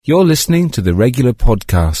You're listening to the regular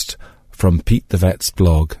podcast from Pete the Vet's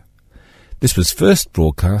blog. This was first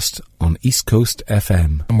broadcast on East Coast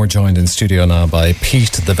FM. And we're joined in studio now by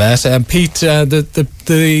Pete the Vet. Pete,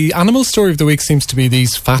 the animal story of the week seems to be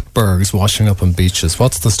these fat bergs washing up on beaches.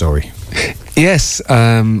 What's the story? Yes,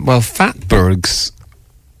 well, fat bergs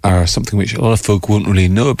are something which a lot of folk won't really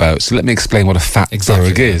know about. So let me explain what a fat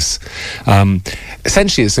berg is.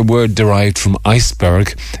 Essentially, it's a word derived from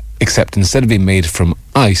iceberg, except instead of being made from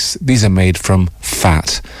ice, these are made from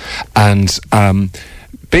fat. And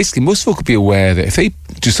basically, most folk will be aware that if they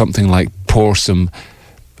do something like pour some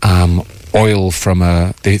oil from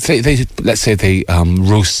let's say they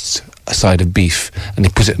roast a side of beef and they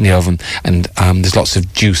put it in the oven, and there's lots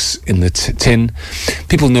of juice in the tin.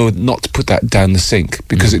 People know not to put that down the sink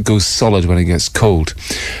because it goes solid when it gets cold.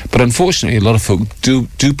 But unfortunately, a lot of folk do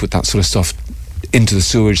put that sort of stuff into the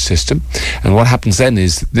sewage system, and what happens then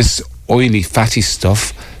is this oily, fatty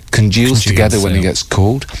stuff congeals together when it gets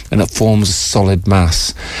cold, and it forms a solid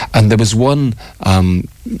mass. And there was one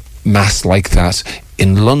mass like that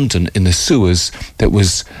in London in the sewers that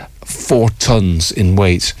was 4 tons in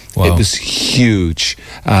weight. Wow. It was huge,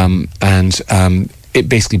 and it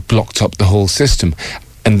basically blocked up the whole system.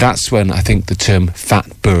 And that's when I think the term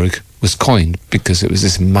fatberg was coined, because it was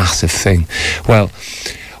this massive thing. Well,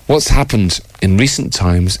 what's happened in recent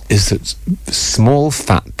times is that small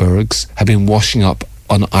fatbergs have been washing up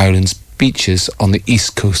on Ireland's beaches on the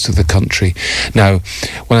east coast of the country. Now,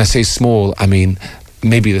 when I say small, I mean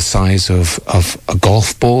maybe the size of a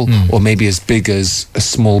golf ball, or maybe as big as a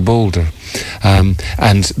small boulder. And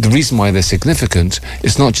the reason why they're significant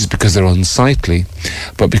is not just because they're unsightly,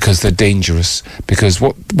 but because they're dangerous. Because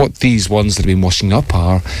what these ones that have been washing up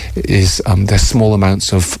are is they're small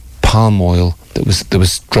amounts of palm oil that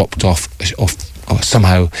was dropped off or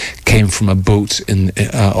somehow came from a boat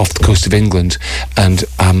off the coast of England, and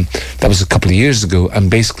that was a couple of years ago, and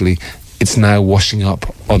basically it's now washing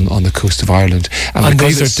up on the coast of Ireland. And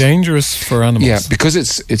these are dangerous for animals. Yeah, because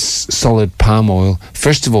it's solid palm oil.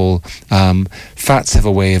 First of all, fats have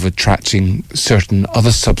a way of attracting certain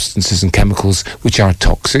other substances and chemicals which are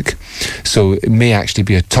toxic. So it may actually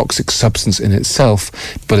be a toxic substance in itself.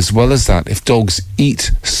 But as well as that, if dogs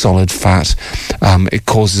eat solid fat, it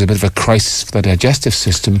causes a bit of a crisis for the digestive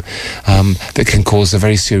system that can cause a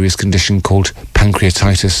very serious condition called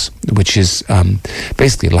pancreatitis, which is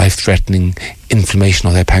basically life-threatening inflammation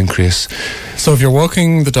of their pancreas. So if you're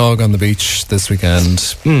walking the dog on the beach this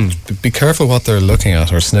weekend, be careful what they're looking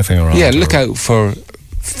at or sniffing around. Yeah, look out for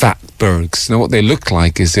fat bergs. Now, what they look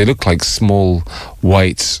like is they look like small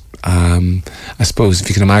white, I suppose if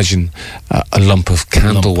you can imagine a lump of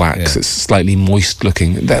candle wax that's slightly moist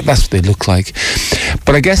looking. That's what they look like.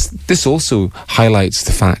 But I guess this also highlights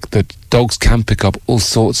the fact that dogs can pick up all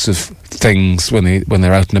sorts of things when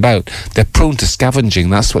they're out and about. They're prone to scavenging.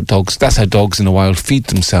 That's how dogs in the wild feed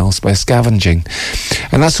themselves, by scavenging.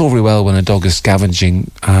 And that's all very well when a dog is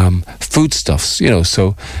scavenging foodstuffs,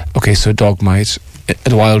 so a dog might,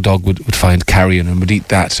 a wild dog would find carrion and would eat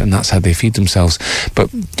that, and that's how they feed themselves. But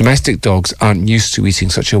domestic dogs aren't used to eating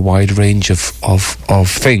such a wide range of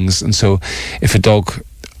things, and so if a dog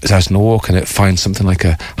is out on a walk and it finds something like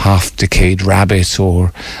a half-decayed rabbit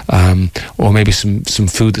or maybe some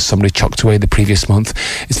food that somebody chucked away the previous month,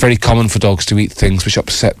 it's very common for dogs to eat things which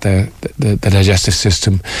upset the digestive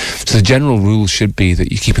system. So the general rule should be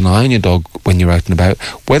that you keep an eye on your dog when you're out and about,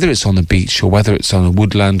 whether it's on the beach or whether it's on a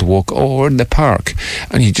woodland walk or in the park,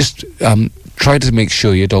 and you just try to make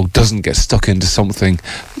sure your dog doesn't get stuck into something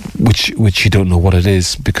which you don't know what it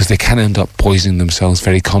is, because they can end up poisoning themselves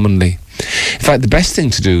very commonly. In fact, the best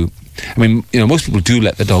thing to do, most people do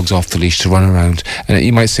let the dogs off the leash to run around, and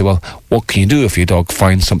you might say, well, what can you do if your dog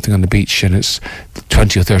finds something on the beach and it's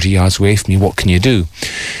 20 or 30 yards away from you? What can you do?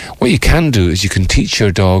 What you can do is you can teach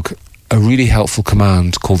your dog a really helpful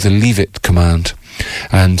command called the leave it command.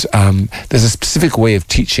 And there's a specific way of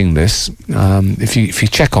teaching this. If you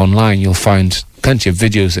check online, you'll find plenty of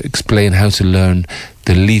videos that explain how to learn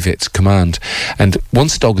the leave it command. And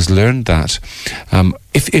once a dog has learned that,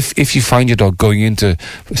 if you find your dog going into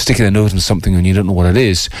sticking a nose in something and you don't know what it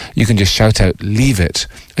is, you can just shout out leave it,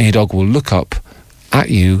 and your dog will look up at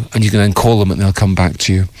you, and you can then call them and they'll come back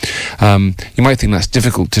to you. You might think that's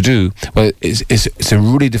difficult to do. Well, it's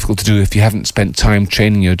really difficult to do if you haven't spent time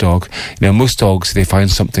training your dog. Most dogs, if they find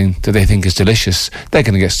something that they think is delicious, they're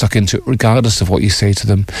going to get stuck into it regardless of what you say to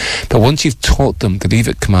them. But once you've taught them the leave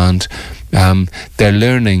it command, their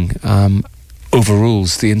learning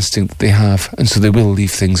overrules the instinct that they have, and so they will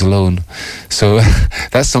leave things alone. So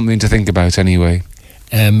that's something to think about anyway.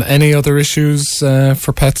 Any other issues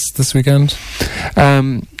for pets this weekend?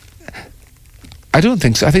 I don't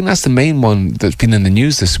think so. I think that's the main one that's been in the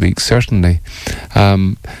news this week, certainly.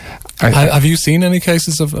 Have you seen any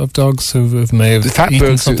cases of dogs who may have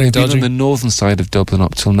eaten something dodgy? Been on the northern side of Dublin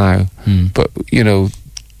up till now, but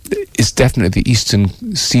it's definitely the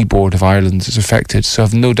eastern seaboard of Ireland is affected. So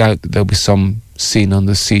I've no doubt that there'll be some seen on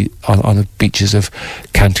the on the beaches of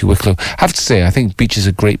County Wicklow. I have to say, I think beaches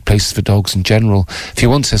are great places for dogs in general. If you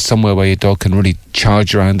want to have somewhere where your dog can really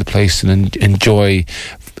charge around the place and enjoy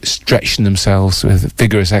stretching themselves with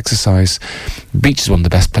vigorous exercise, beach is one of the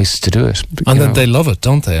best places to do it. And then they love it,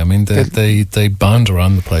 don't they? I mean, they band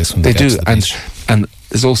around the place when they get to the beach. And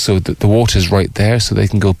there's also the water's right there, so they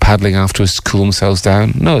can go paddling afterwards to cool themselves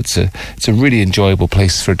down. No, it's a really enjoyable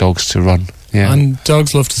place for dogs to run. Yeah, and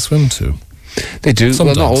dogs love to swim too. They do.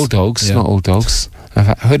 Not all dogs. Yeah. Not all dogs.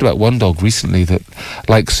 I've heard about one dog recently that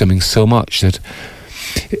likes swimming so much that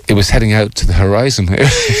it was heading out to the horizon.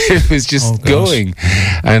 It was just going,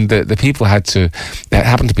 and the people had to. There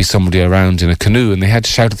happened to be somebody around in a canoe, and they had to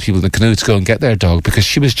shout at the people in the canoe to go and get their dog because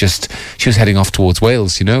she was heading off towards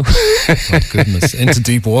Wales. Oh goodness, into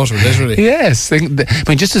deep water, literally. Yes, I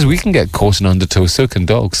mean, just as we can get caught in undertow, so can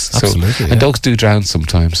dogs. Absolutely, and dogs do drown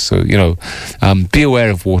sometimes. So be aware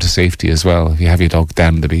of water safety as well if you have your dog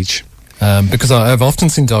down the beach. Because I've often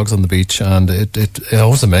seen dogs on the beach, and it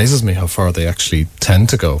always amazes me how far they actually tend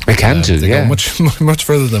to go. They can do, they go much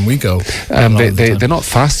further than we go. They're not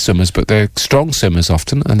fast swimmers, but they're strong swimmers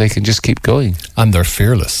often, and they can just keep going. And they're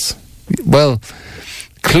fearless. Well,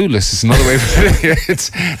 clueless is another way of putting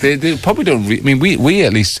it. They probably don't. I mean, we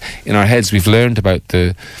at least in our heads we've learned about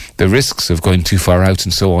the risks of going too far out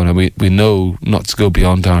and so on, and we know not to go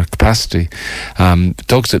beyond our capacity.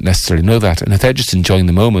 Dogs don't necessarily know that, and if they're just enjoying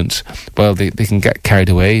the moment, well, they can get carried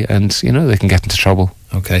away, and they can get into trouble.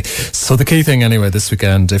 Okay, so the key thing anyway this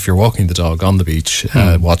weekend, if you're walking the dog on the beach,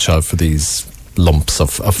 watch out for these lumps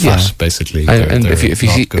of fat, basically. And if you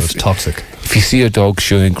see toxic. If you see a dog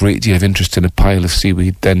showing a great deal of interest in a pile of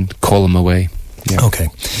seaweed, then call him away. Yeah. Okay.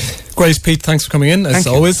 Great, Pete. Thanks for coming in. As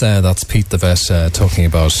always, that's Pete the Vet talking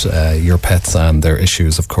about your pets and their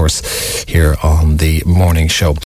issues, of course, here on the morning show.